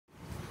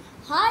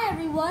Hi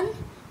everyone,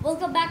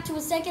 welcome back to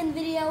a second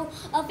video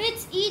of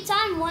It's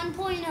E-Time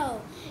 1.0.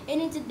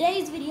 And in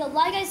today's video,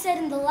 like I said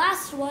in the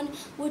last one,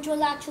 which was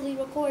actually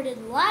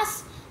recorded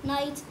last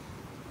night,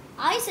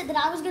 I said that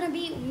I was going to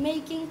be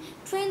making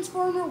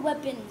Transformer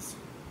weapons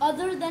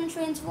other than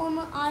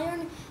Transformer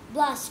Iron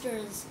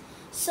Blasters.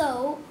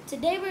 So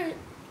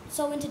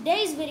in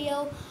today's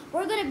video,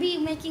 we're going to be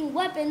making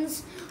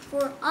weapons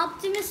for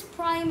Optimus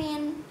Prime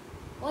and,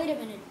 wait a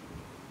minute.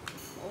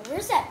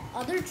 Where's that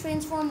other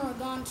Transformer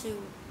gone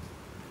to?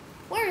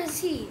 Where is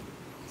he?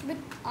 It's a bit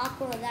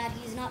awkward that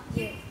he's not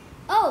here.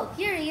 Oh,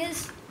 here he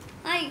is.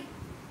 Hi.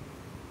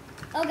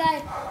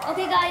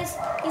 Okay, guys,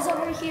 he's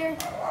over here.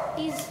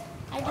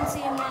 I can see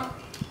him now.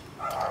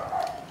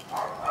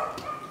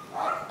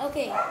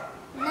 Okay,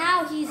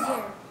 now he's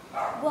here.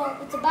 Well,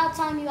 it's about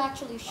time you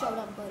actually showed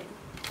up, buddy.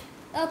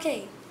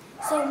 Okay,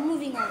 so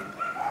moving on.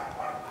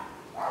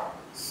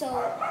 So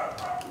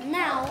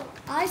now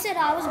I said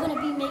I was going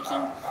to be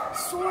making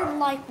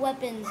sword-like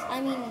weapons. I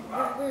mean,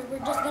 we're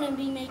just going to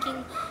be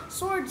making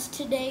swords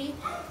today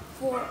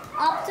for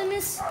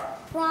Optimus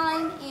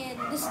Prime and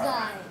this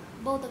guy,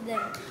 both of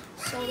them,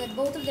 so that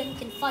both of them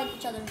can fight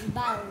each other in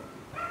battle.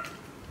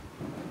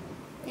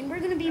 And we're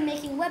going to be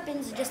making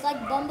weapons just like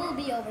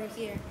Bumblebee over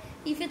here.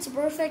 He fits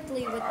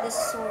perfectly with this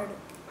sword.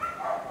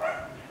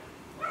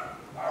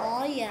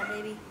 Oh yeah,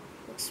 baby.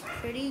 Looks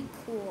pretty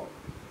cool.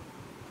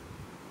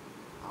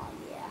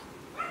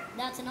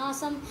 That's an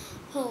awesome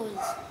pose.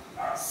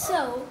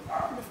 So,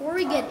 before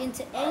we get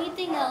into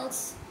anything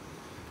else,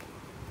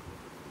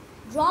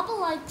 drop a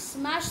like,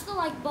 smash the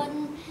like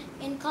button,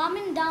 and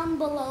comment down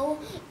below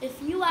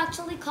if you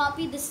actually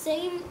copy the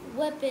same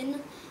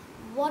weapon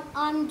what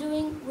I'm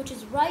doing, which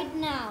is right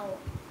now.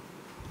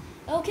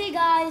 Okay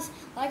guys,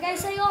 like I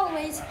say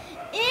always,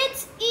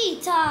 it's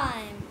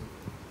E-time!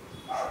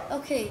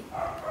 Okay,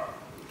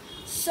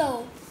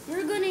 so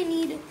we're gonna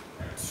need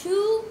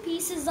 2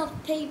 pieces of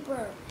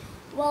paper.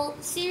 Well,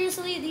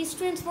 seriously, these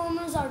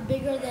Transformers are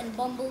bigger than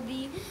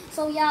Bumblebee.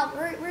 So yeah,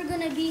 we're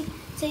gonna be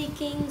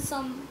taking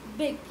some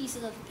big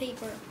pieces of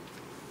paper.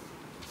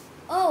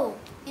 Oh,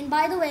 and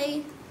by the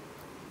way,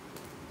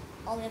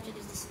 all we have to do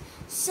is this.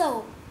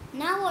 So,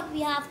 now what we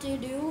have to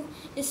do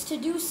is to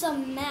do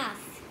some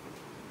math.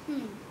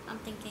 I'm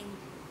thinking.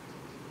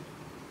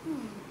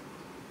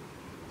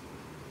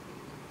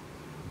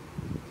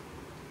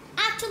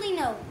 Actually,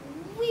 no,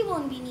 we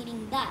won't be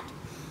needing that.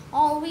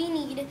 All we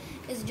need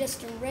is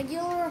just a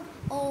regular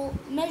old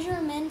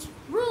measurement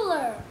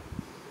ruler.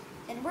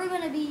 And we're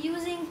going to be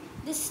using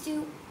this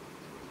to...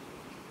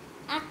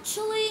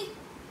 Actually,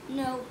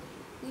 no,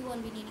 we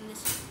won't be needing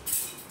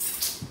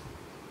this.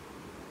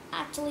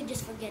 Actually,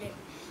 just forget it.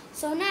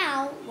 So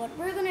now, what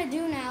we're going to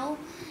do now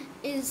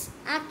is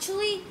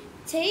actually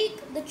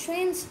take the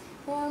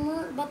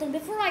Transformer, but then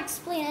before I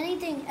explain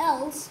anything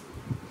else,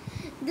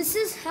 this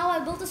is how I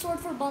built a sword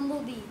for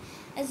Bumblebee.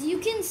 As you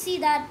can see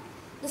that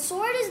the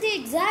sword is the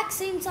exact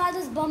same size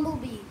as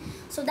Bumblebee.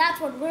 So that's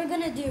what we're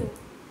going to do.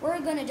 We're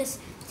going to just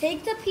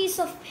take the piece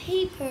of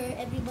paper,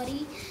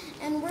 everybody,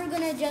 and we're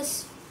going to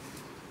just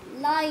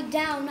lie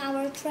down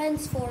our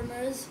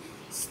Transformers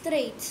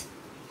straight.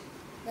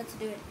 Let's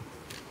do it.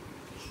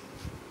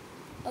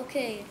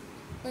 Okay,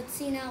 let's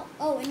see now.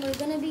 Oh, and we're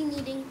going to be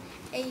needing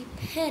a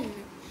pen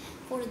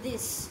for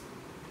this.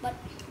 But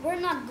we're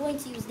not going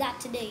to use that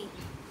today.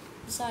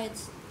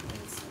 Besides...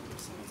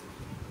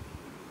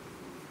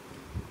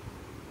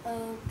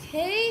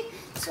 Okay,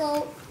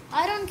 so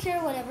I don't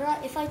care whatever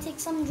if I take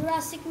some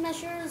drastic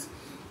measures,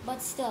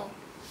 but still,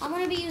 I'm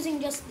going to be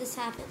using just this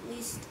half at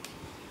least.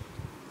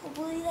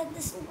 Hopefully that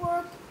this will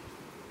work.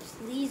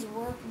 Please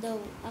work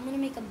though. I'm going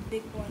to make a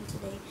big one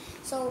today.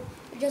 So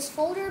just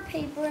fold your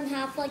paper in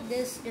half like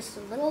this, just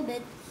a little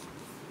bit.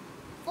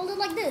 Fold it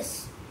like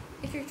this.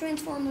 If your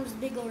Transformer is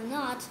big or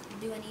not,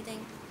 do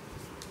anything.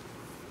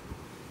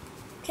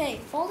 Okay,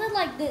 fold it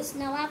like this.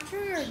 Now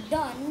after you're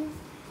done,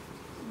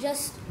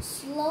 just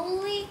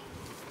slowly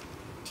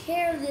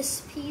tear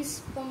this piece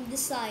from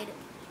this side.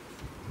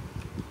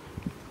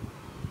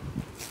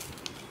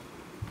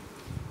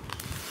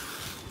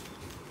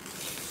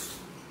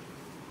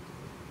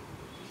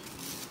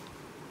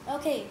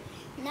 Okay,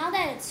 now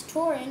that it's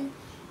torn,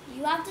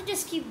 you have to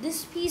just keep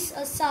this piece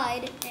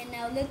aside, and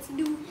now let's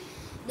do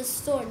the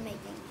sword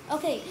making.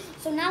 Okay,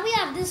 so now we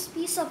have this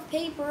piece of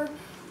paper.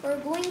 We're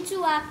going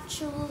to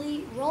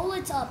actually roll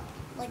it up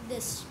like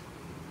this.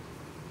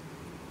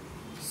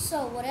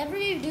 So whatever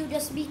you do,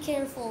 just be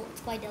careful. It's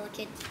quite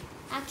delicate.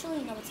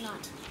 Actually, no, it's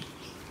not.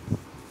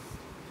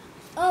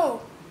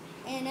 Oh,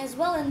 and as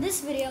well in this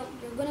video,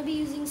 you're going to be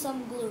using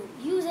some glue.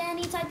 Use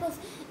any type of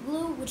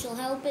glue which will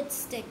help it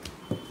stick.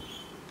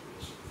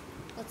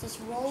 Let's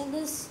just roll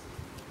this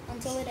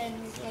until it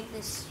ends like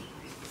this.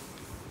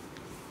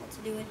 Let's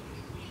do it.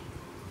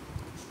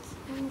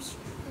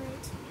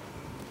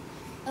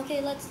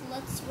 Okay, let's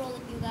roll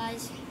it, you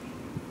guys.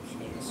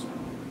 Cheers.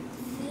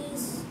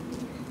 This.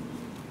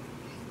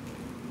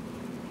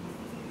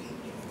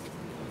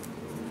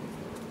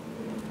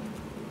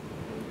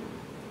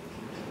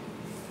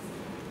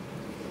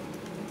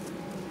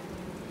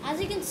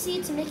 as you can see,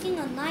 it's making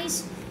a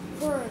nice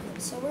curve.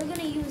 So we're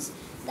gonna use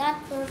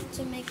that curve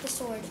to make the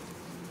sword.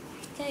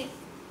 Okay.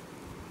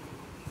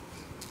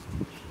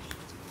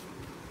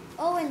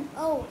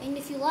 Oh, and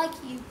if you like,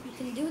 you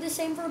can do the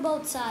same for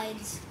both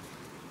sides.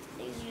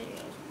 These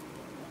videos.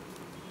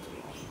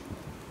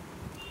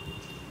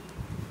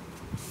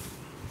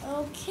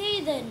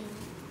 Okay then.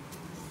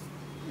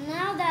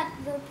 Now that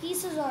the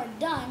pieces are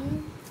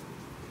done,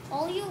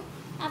 all you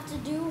have to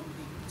do,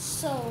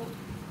 so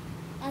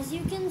as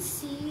you can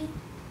see,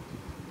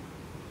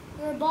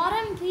 your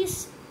bottom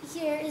piece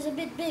here is a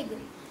bit big.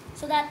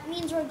 So that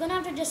means we're gonna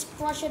have to just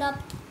crush it up,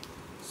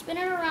 spin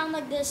it around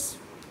like this.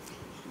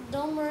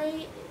 Don't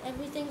worry,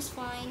 everything's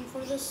fine for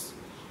this.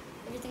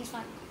 Everything's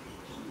fine.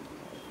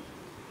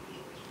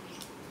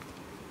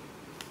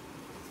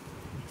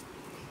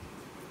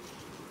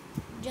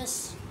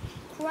 Just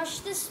crush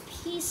this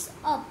piece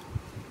up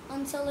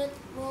until it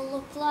will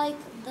look like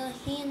the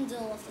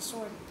handle of the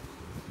sword.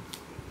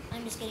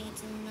 I'm just kidding,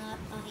 it's not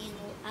a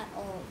handle at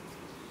all.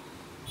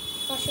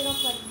 Crush it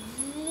up like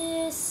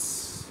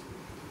this.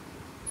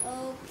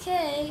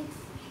 Okay,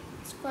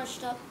 it's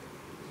crushed up.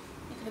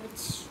 Make it a bit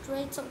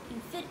straight so it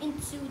can fit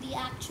into the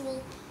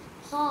actual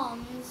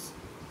palms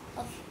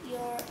of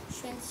your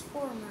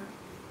transformer.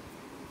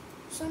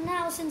 So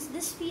now, since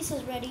this piece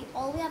is ready,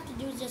 all we have to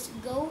do is just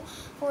go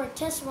for a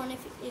test run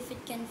if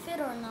it can fit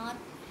or not.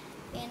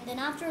 And then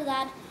after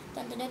that,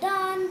 dun dun dun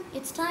dun,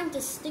 it's time to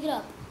stick it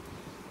up.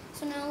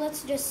 So now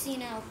let's just see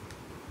now.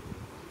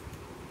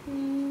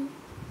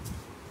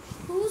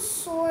 Whose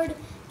sword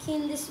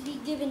can this be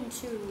given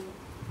to?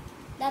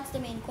 That's the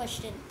main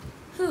question.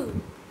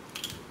 Who?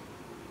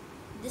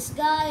 This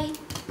guy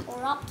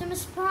or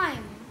Optimus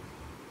Prime?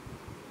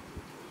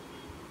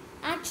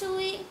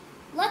 Actually,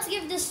 let's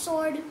give this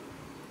sword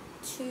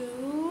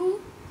to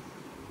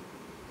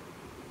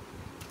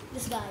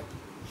this guy.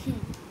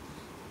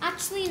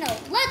 Actually, no.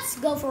 Let's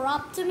go for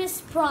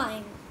Optimus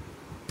Prime.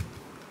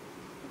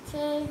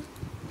 Okay,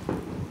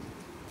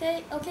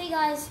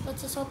 guys.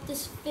 Let's just hope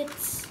this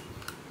fits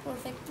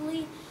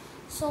perfectly.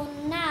 So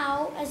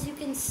now, as you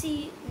can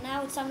see,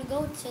 now it's time to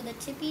go to the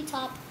tippy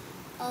top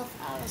of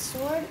our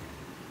sword.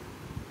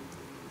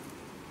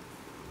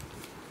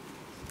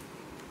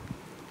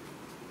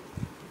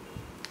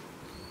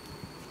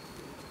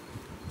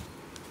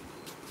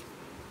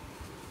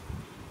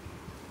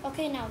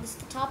 Okay, now this is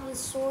the top of the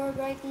sword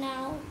right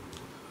now,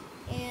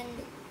 and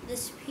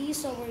this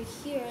piece over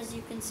here, as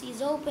you can see,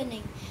 is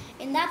opening,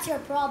 and that's your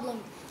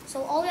problem.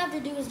 So all you have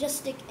to do is just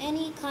stick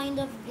any kind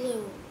of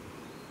glue.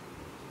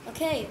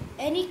 Okay,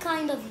 any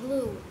kind of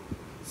glue.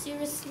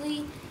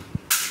 Seriously,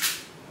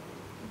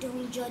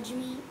 don't judge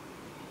me.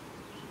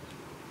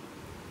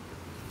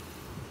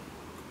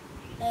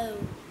 Oh.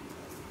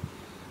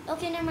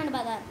 Okay, never mind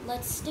about that.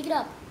 Let's stick it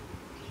up.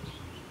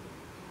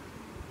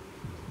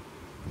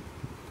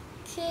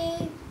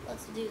 Okay,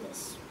 let's do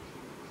this.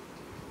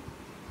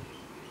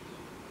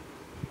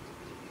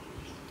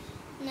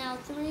 Now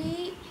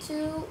 3,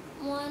 2,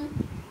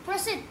 1,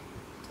 press it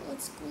till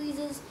it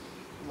squeezes.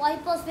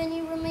 Wipe off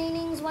any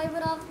remainings, wipe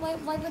it off,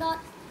 wipe it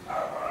off.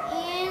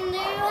 And there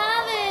you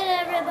have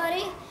it,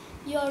 everybody.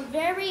 Your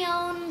very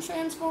own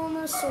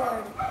Transformer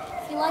sword.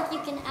 If you like, you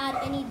can add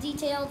any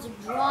details,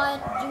 draw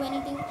it, do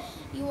anything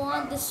you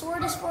want. The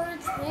sword is for a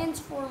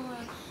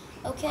Transformer,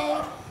 okay?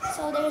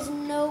 So there's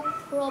no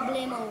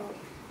problemo.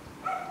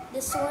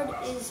 This sword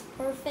is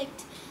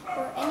perfect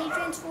for any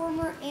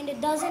Transformer, and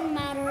it doesn't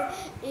matter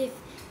if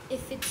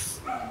it's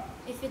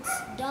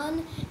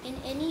done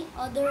in any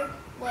other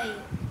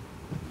way.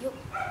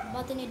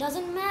 But then it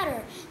doesn't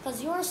matter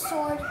because your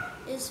sword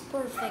is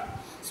perfect.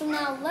 So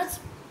now let's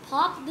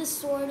pop this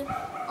sword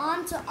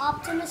onto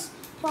Optimus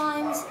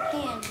Prime's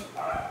hand.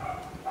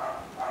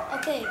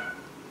 Okay,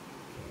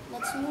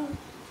 let's move.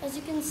 As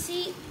you can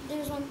see,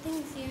 there's one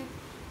thing here.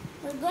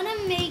 We're gonna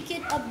make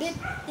it a bit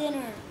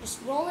thinner.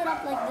 Just roll it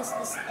up like this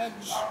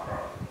edge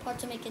part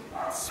to make it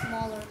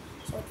smaller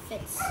so it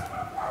fits.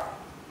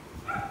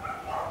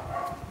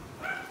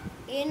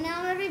 And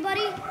now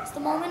everybody, it's the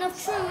moment of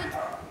truth.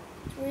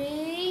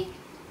 3,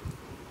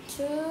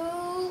 2,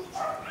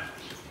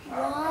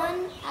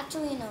 1.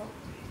 Actually, no.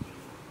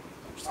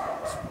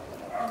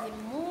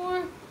 Even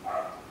more.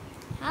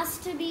 Has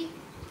to be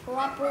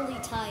properly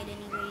tied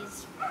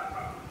anyways.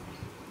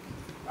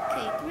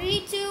 Okay,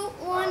 3, 2,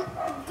 1,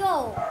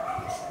 go.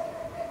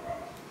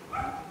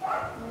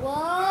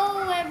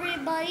 Whoa,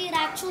 everybody, it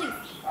actually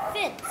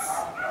fits.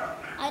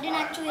 I didn't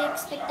actually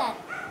expect that.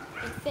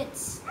 It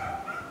fits.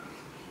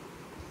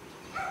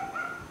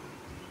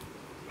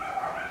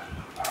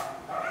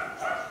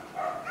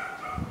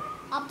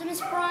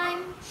 Optimus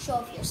Prime, show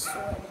off your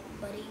sword,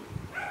 buddy.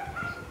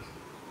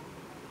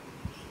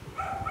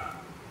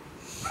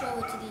 Show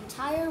it to the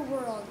entire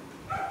world.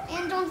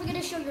 And don't forget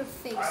to show your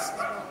face as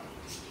well.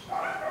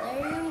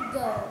 There you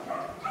go.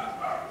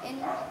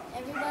 And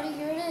everybody,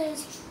 here it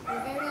is,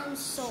 your very own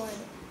sword.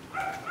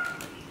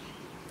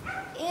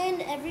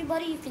 And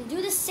everybody, you can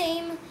do the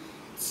same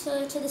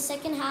to the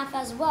second half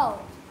as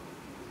well.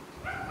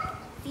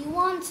 If you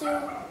want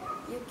to,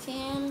 You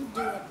can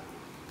do it.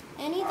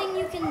 Anything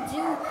you can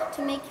do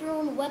to make your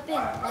own weapon,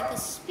 like a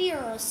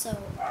spear or so.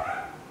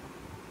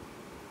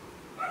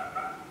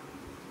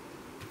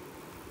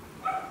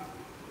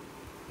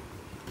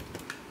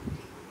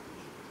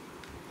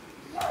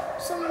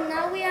 So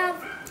now we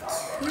have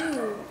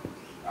 2.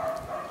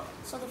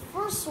 So the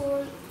first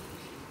sword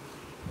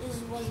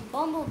was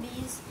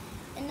Bumblebee's,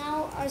 and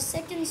now our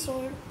second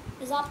sword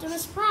is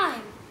Optimus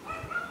Prime.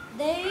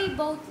 They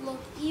both look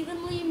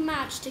evenly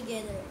matched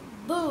together.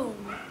 Boom.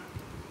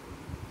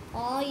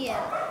 Oh yeah.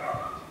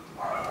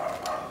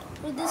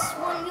 For this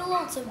one, you'll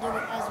also do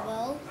it as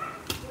well.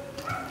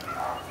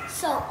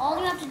 So all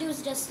you have to do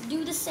is just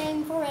do the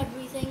same for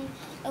everything.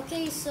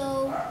 Okay,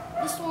 so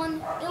this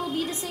one, it'll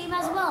be the same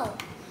as well.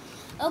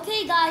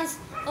 Okay guys,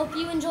 hope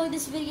you enjoyed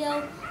this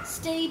video.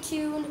 Stay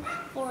tuned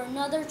for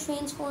another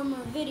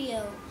Transformer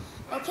video.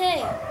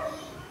 Okay,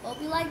 hope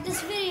you liked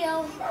this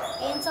video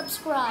and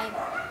subscribe.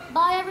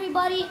 Bye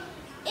everybody,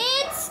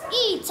 it's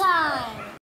E-time!